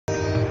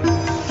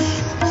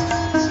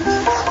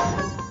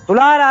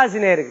துளாராசி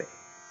நேயர்களே,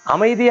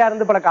 அமைதியா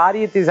இருந்து பல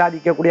காரியத்தை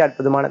சாதிக்கக்கூடிய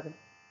அற்புதமானது.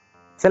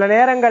 சில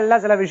நேரங்கள்ல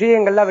சில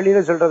விஷயங்கள்ல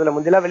வெளியில சொல்றதுல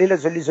முந்திலாம் வெளியில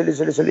சொல்லி சொல்லி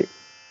சொல்லி சொல்லி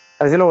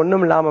கடைசியில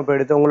ஒண்ணும் இல்லாம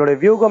போயிடுது. உங்களுடைய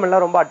வியூகம்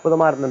எல்லாம் ரொம்ப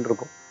அற்புதமா இருந்துட்டு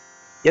இருக்கும்.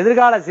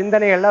 எதிர்கால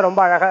சிந்தனைகள்லாம்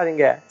ரொம்ப அழகா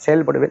நீங்க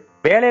செயல்படுவேன்.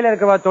 வேலையில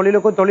இருக்கிறவா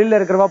தொழிலுக்கும், தொழில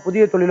இருக்கிறவா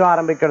புதிய தொழிலும்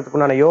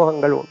ஆரம்பிக்கிறதுக்குண்டான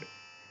யோகங்கள் உண்டு.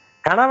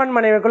 கணவன்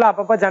மனைவிக்குள்ள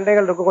அப்பப்ப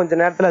சண்டைகள் இருக்கும், கொஞ்ச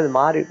நேரத்துல அது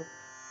மாறிடும்.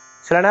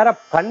 சில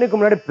நேரம் கண்ணுக்கு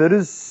முன்னாடி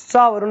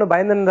பெருசா வரும்னு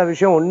பயந்துன்ற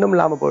விஷயம் ஒண்ணும்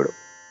இல்லாம போயிடும்.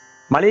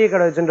 மளிகை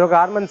கடை வச்சுட்டு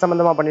கார்மெண்ட்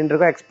சம்பந்தமா பண்ணிட்டு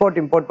இருக்கோம், எக்ஸ்போர்ட்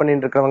இம்போர்ட்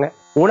பண்ணிட்டு இருக்கிறவங்க,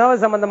 உணவு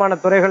சம்பந்தமான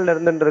துறைகள்ல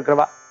இருந்துட்டு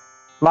இருக்கிறவா,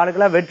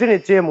 வாழ்க்கெல்லாம் வெற்றி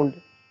நிச்சயம் உண்டு.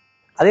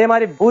 அதே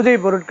மாதிரி பூஜை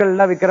பொருட்கள்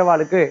எல்லாம்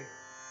விற்கிறவாளுக்கு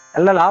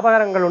நல்ல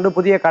லாபகரங்கள் உண்டு.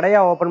 புதிய கடையா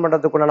ஓபன்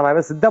பண்றதுக்குண்டான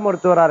வாய்ப்பு. சித்த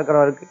மருத்துவரா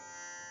இருக்கிறவருக்கு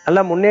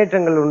நல்ல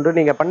முன்னேற்றங்கள் உண்டு.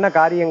 நீங்க பண்ண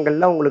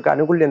காரியங்கள்ல உங்களுக்கு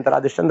அனுகூல்யம் தர,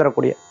 அதிர்ஷ்டம்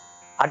தரக்கூடிய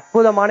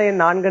அற்புதமான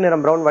என் 4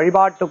 நிறம் பிரவுன்.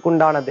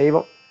 வழிபாட்டுக்குண்டான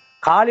தெய்வம்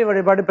காளி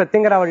வழிபாடு,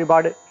 பிரத்திங்கரா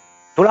வழிபாடு,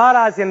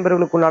 துளாராசி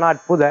என்பவர்களுக்குண்டான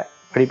அற்புத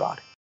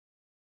வழிபாடு.